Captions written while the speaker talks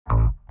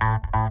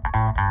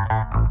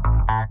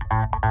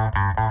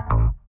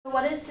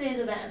What is today's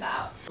event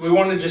about? We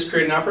wanted to just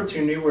create an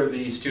opportunity where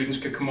the students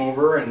could come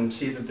over and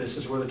see that this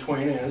is where the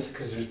Twain is,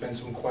 because there's been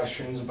some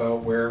questions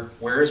about where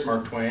is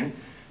Mark Twain.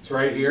 It's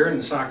right here, and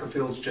the soccer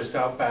field's just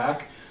out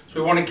back. So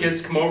we wanted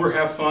kids to come over,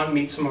 have fun,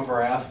 meet some of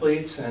our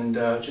athletes, and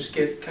just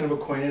get kind of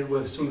acquainted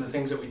with some of the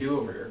things that we do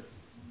over here.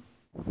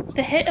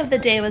 The hit of the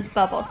day was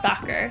bubble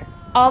soccer.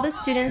 All the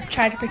students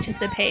tried to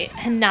participate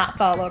and not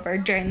fall over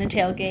during the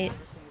tailgate.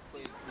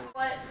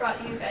 What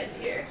brought you guys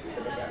here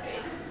for the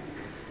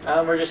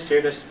tailgate? We're just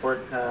here to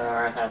support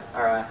our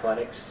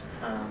athletics.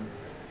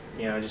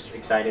 Just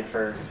excited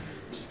for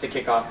to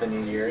kick off the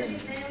new year and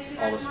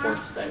all the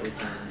sports that we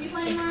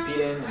can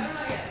compete in,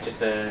 and just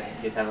to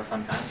get to have a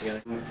fun time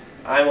together.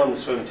 I'm on the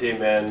swim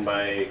team, and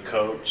my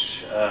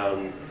coach,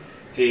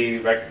 he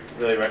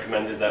really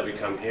recommended that we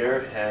come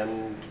here,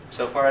 and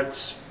so far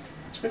it's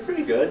been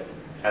pretty good.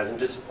 Hasn't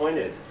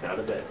disappointed, not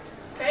a bit.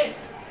 Great,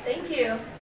 thank you.